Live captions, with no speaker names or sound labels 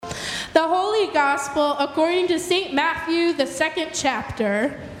The Holy Gospel according to St. Matthew, the 2nd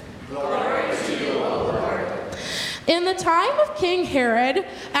chapter. Glory to you, O Lord. In the time of King Herod,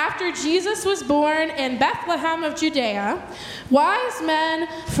 after Jesus was born in Bethlehem of Judea, wise men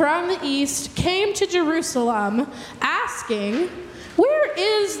from the east came to Jerusalem, asking, "Where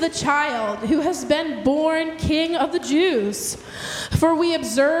is the child who has been born King of the Jews? For we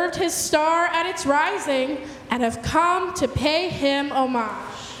observed his star at its rising and have come to pay him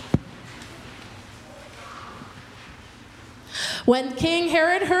homage." When King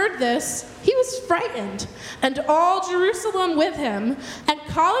Herod heard this, he was frightened, and all Jerusalem with him, and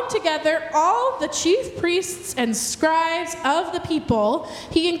calling together all the chief priests and scribes of the people,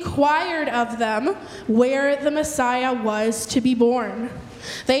 he inquired of them where the Messiah was to be born.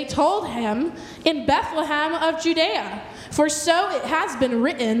 They told him, "In Bethlehem of Judea, for so it has been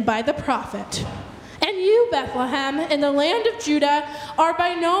written by the prophet. And you, Bethlehem, in the land of Judah, are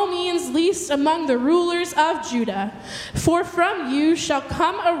by no means least among the rulers of Judah. For from you shall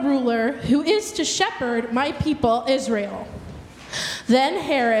come a ruler who is to shepherd my people Israel." Then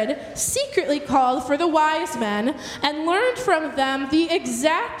Herod secretly called for the wise men and learned from them the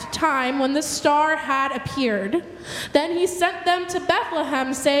exact time when the star had appeared. Then he sent them to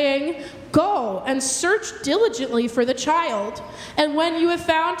Bethlehem, saying, "Go and search diligently for the child, and when you have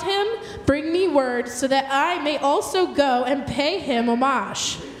found him, bring me word so that I may also go and pay him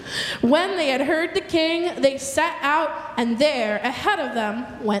homage." When they had heard the king, they set out, and there, ahead of them,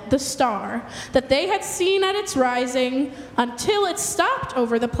 went the star that they had seen at its rising, until it stopped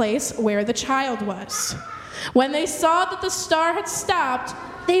over the place where the child was. When they saw that the star had stopped,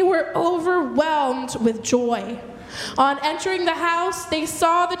 they were overwhelmed with joy. On entering the house, they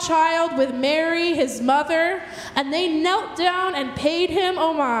saw the child with Mary, his mother, and they knelt down and paid him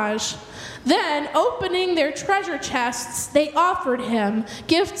homage. Then, opening their treasure chests, they offered him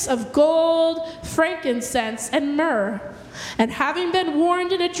gifts of gold, frankincense, and myrrh. And having been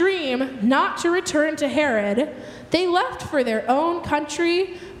warned in a dream not to return to Herod, they left for their own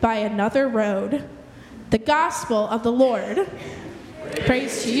country by another road. The Gospel of the Lord.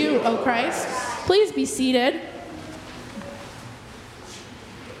 Praise to you, O Christ. Please be seated.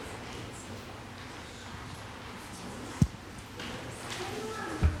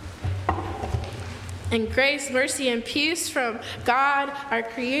 And grace, mercy, and peace from God, our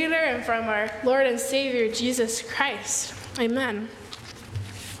Creator, and from our Lord and Savior, Jesus Christ. Amen.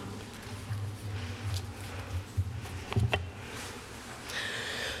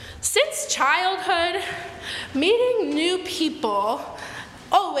 Since childhood, meeting new people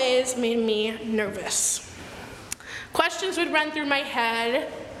always made me nervous. Questions would run through my head.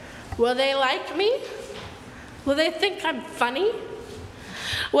 Will they like me? Will they think I'm funny?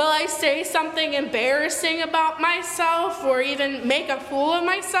 Will I say something embarrassing about myself or even make a fool of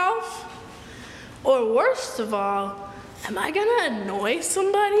myself? Or worst of all, am I gonna annoy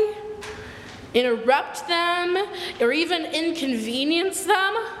somebody? Interrupt them or even inconvenience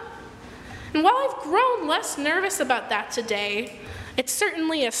them? And while I've grown less nervous about that today, it's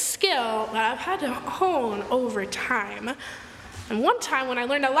certainly a skill that I've had to hone over time. And one time when I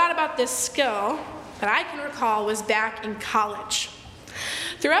learned a lot about this skill that I can recall was back in college.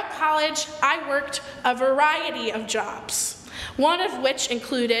 Throughout college, I worked a variety of jobs, one of which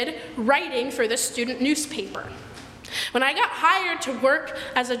included writing for the student newspaper. When I got hired to work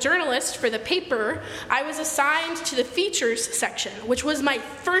as a journalist for the paper, I was assigned to the features section, which was my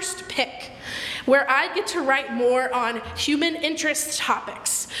first pick, where I get to write more on human interest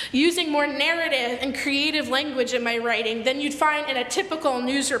topics, using more narrative and creative language in my writing than you'd find in a typical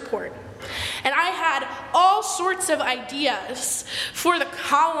news report. And I had all sorts of ideas for the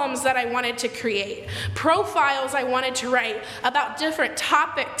columns that I wanted to create, profiles I wanted to write about different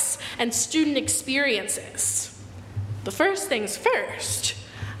topics and student experiences. But first things first,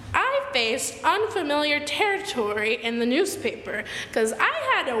 I faced unfamiliar territory in the newspaper because I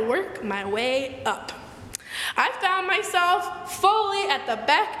had to work my way up. I found myself fully at the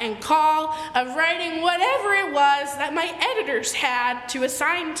beck and call of writing whatever it was that my editors had to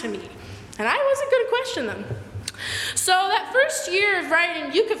assign to me. And I wasn't going to question them. So that first year of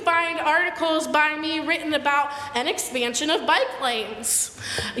writing, you could find articles by me written about an expansion of bike lanes.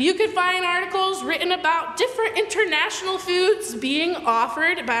 You could find articles written about different international foods being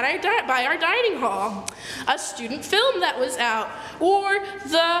offered by our dining hall, a student film that was out, or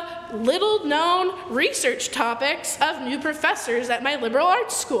the little-known research topics of new professors at my liberal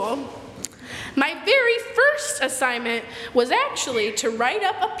arts school. My very first assignment was actually to write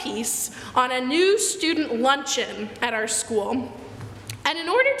up a piece on a new student luncheon at our school. And in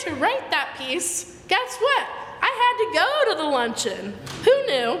order to write that piece, guess what? I had to go to the luncheon. Who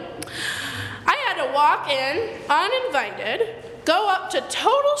knew? walk in uninvited, go up to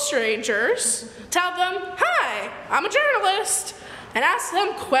total strangers, tell them, "Hi, I'm a journalist," and ask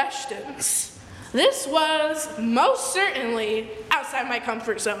them questions. This was most certainly outside my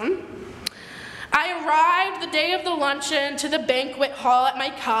comfort zone. I arrived the day of the luncheon to the banquet hall at my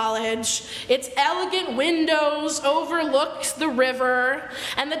college. Its elegant windows overlooked the river,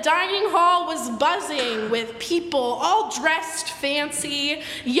 and the dining hall was buzzing with people all dressed fancy,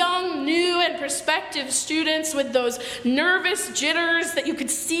 young, new, and prospective students with those nervous jitters that you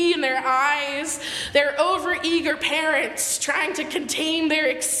could see in their eyes, their overeager parents trying to contain their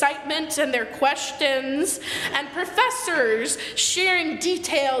excitement and their questions, and professors sharing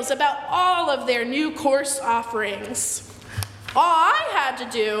details about all of their new course offerings. All I had to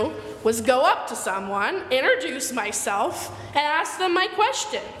do was go up to someone, introduce myself, and ask them my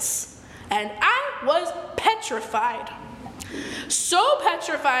questions. And I was petrified. So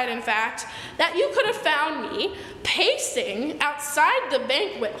petrified, in fact, that you could have found me pacing outside the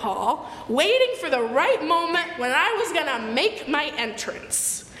banquet hall, waiting for the right moment when I was gonna make my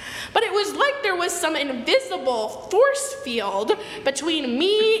entrance. But it was like there was some invisible force field between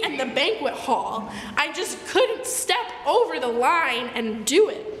me and the banquet hall. I just couldn't step over the line and do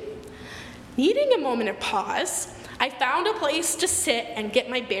it. Needing a moment of pause, I found a place to sit and get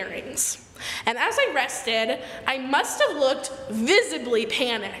my bearings. And as I rested, I must have looked visibly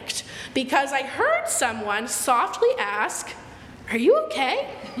panicked because I heard someone softly ask, "Are you okay?"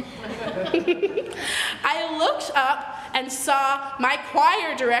 I looked up and saw my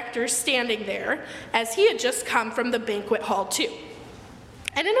choir director standing there, as he had just come from the banquet hall too.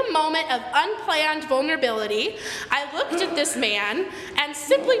 And in a moment of unplanned vulnerability, I looked at this man and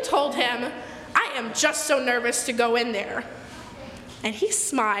simply told him, "I am just so nervous to go in there." And he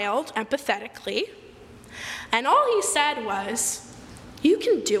smiled empathetically, and all he said was, "You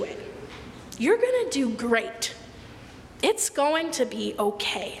can do it. You're gonna do great. It's going to be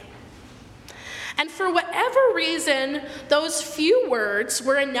okay." And for whatever reason, those few words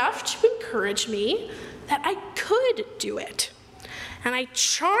were enough to encourage me that I could do it. And I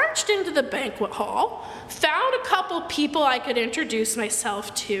charged into the banquet hall, found a couple people I could introduce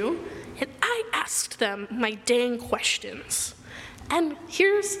myself to, and I asked them my dang questions. And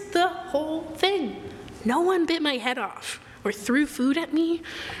here's the whole thing. No one bit my head off, or threw food at me,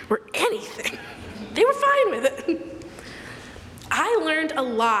 or anything. They were fine with it. I learned a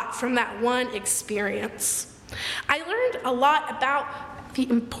lot from that one experience. I learned a lot about the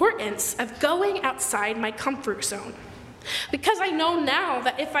importance of going outside my comfort zone. Because I know now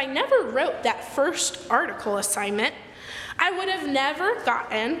that if I never wrote that first article assignment, I would have never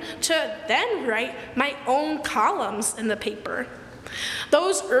gotten to then write my own columns in the paper.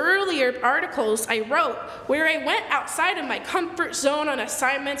 Those earlier articles I wrote, where I went outside of my comfort zone on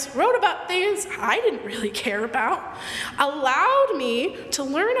assignments, wrote about things I didn't really care about, allowed me to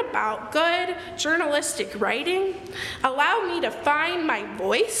learn about good journalistic writing, allowed me to find my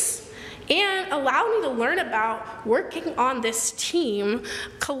voice, and allowed me to learn about working on this team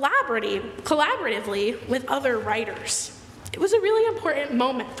collaboratively with other writers. It was a really important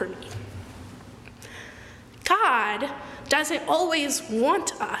moment for me. God doesn't always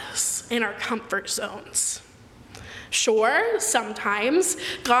want us in our comfort zones. Sure, sometimes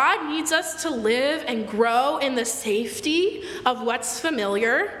God needs us to live and grow in the safety of what's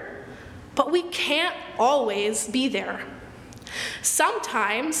familiar, but we can't always be there.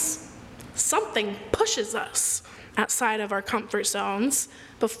 Sometimes something pushes us outside of our comfort zones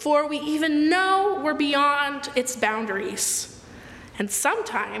before we even know we're beyond its boundaries. And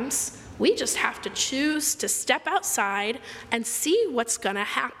sometimes we just have to choose to step outside and see what's gonna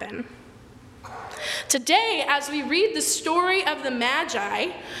happen. Today, as we read the story of the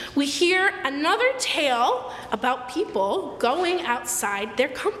Magi, we hear another tale about people going outside their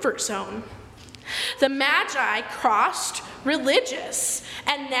comfort zone. The Magi crossed religious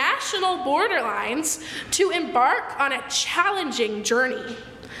and national borderlines to embark on a challenging journey.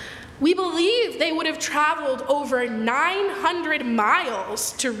 We believe they would have traveled over 900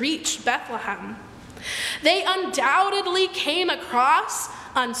 miles to reach Bethlehem. They undoubtedly came across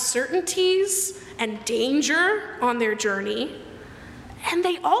uncertainties and danger on their journey, and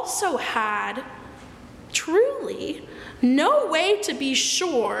they also had truly no way to be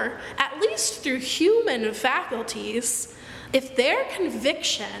sure, at least through human faculties, if their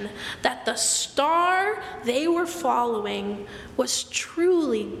conviction that the star they were following was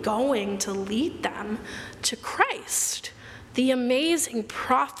truly going to lead them to Christ, the amazing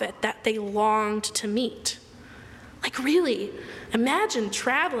prophet that they longed to meet. Like, really, imagine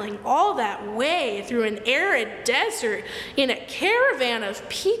traveling all that way through an arid desert in a caravan of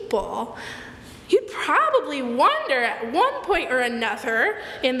people. You'd probably wonder at one point or another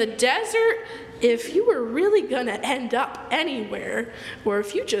in the desert if you were really going to end up anywhere, or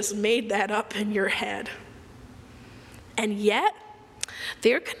if you just made that up in your head. And yet,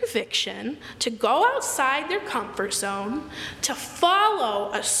 their conviction to go outside their comfort zone, to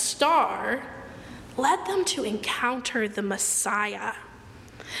follow a star, led them to encounter the Messiah.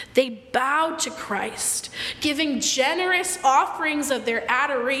 They bowed to Christ, giving generous offerings of their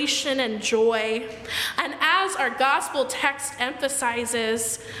adoration and joy. And as our gospel text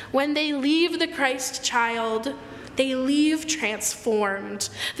emphasizes, when they leave the Christ child, they leave transformed.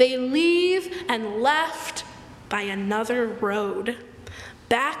 They leave and left by another road,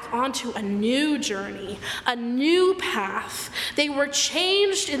 back onto a new journey, a new path. They were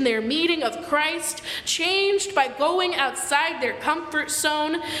changed in their meeting of Christ, changed by going outside their comfort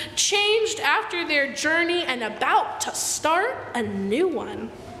zone, changed after their journey and about to start a new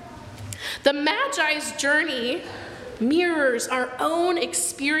one. The Magi's journey mirrors our own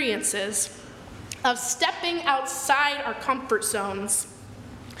experiences of stepping outside our comfort zones.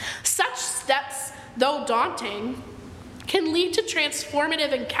 Such steps, though daunting, can lead to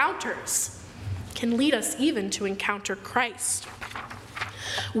transformative encounters, can lead us even to encounter Christ.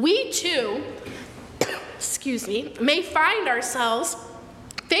 We too, may find ourselves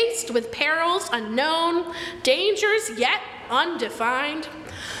faced with perils unknown, dangers yet undefined.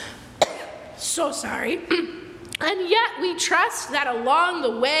 And yet we trust that along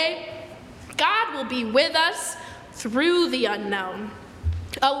the way, God will be with us through the unknown,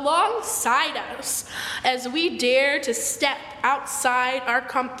 alongside us as we dare to step outside our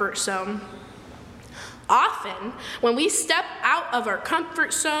comfort zone. Often, when we step out of our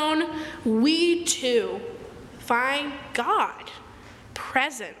comfort zone, we too find God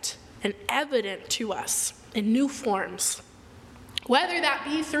present and evident to us in new forms. Whether that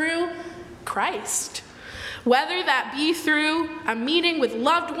be through Christ, whether that be through a meeting with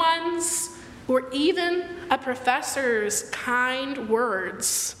loved ones, or even a professor's kind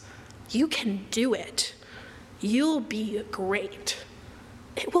words. You can do it. You'll be great.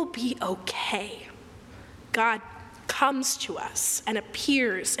 It will be okay. God comes to us and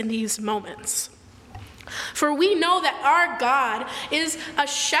appears in these moments. For we know that our God is a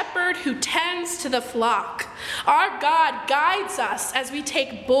shepherd who tends to the flock. Our God guides us as we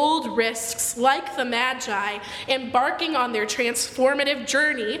take bold risks like the Magi, embarking on their transformative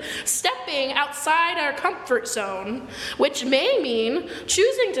journey, stepping outside our comfort zone, which may mean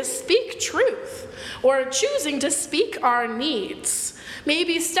choosing to speak truth or choosing to speak our needs.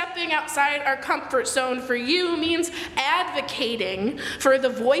 Maybe stepping outside our comfort zone for you means advocating for the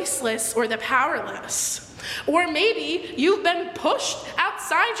voiceless or the powerless. Or maybe you've been pushed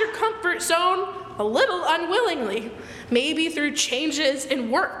outside your comfort zone a little unwillingly, maybe through changes in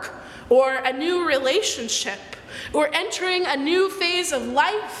work or a new relationship or entering a new phase of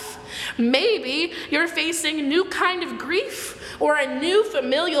life. Maybe you're facing a new kind of grief or a new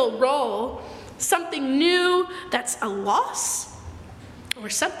familial role, something new that's a loss, or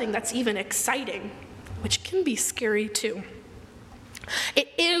something that's even exciting, which can be scary too. It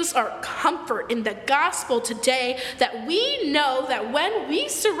is our comfort in the gospel today that we know that when we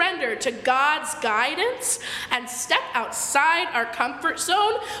surrender to God's guidance and step outside our comfort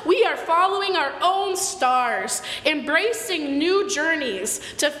zone, we are following our own stars, embracing new journeys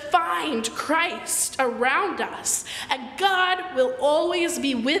to find Christ around us, and God will always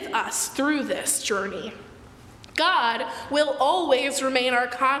be with us through this journey. God will always remain our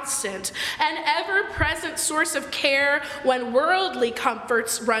constant and ever-present source of care when worldly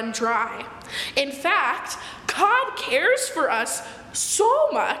comforts run dry. In fact, God cares for us so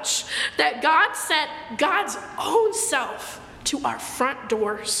much that God sent God's own self to our front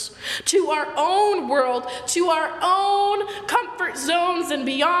doors, to our own world, to our own comfort zones and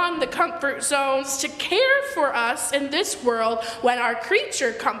beyond the comfort zones, to care for us in this world when our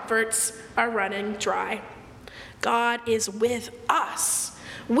creature comforts are running dry. God is with us,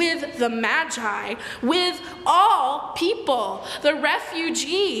 with the Magi, with all people, the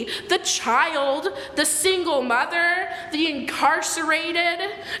refugee, the child, the single mother, the incarcerated.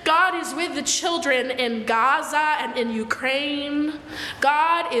 God is with the children in Gaza and in Ukraine.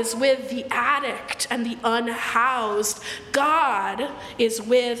 God is with the addict and the unhoused. God is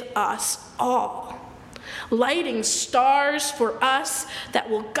with us all, lighting stars for us that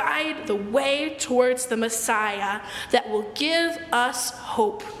will guide the way towards the Messiah, that will give us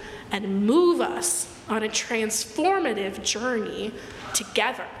hope and move us on a transformative journey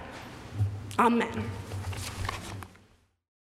together. Amen.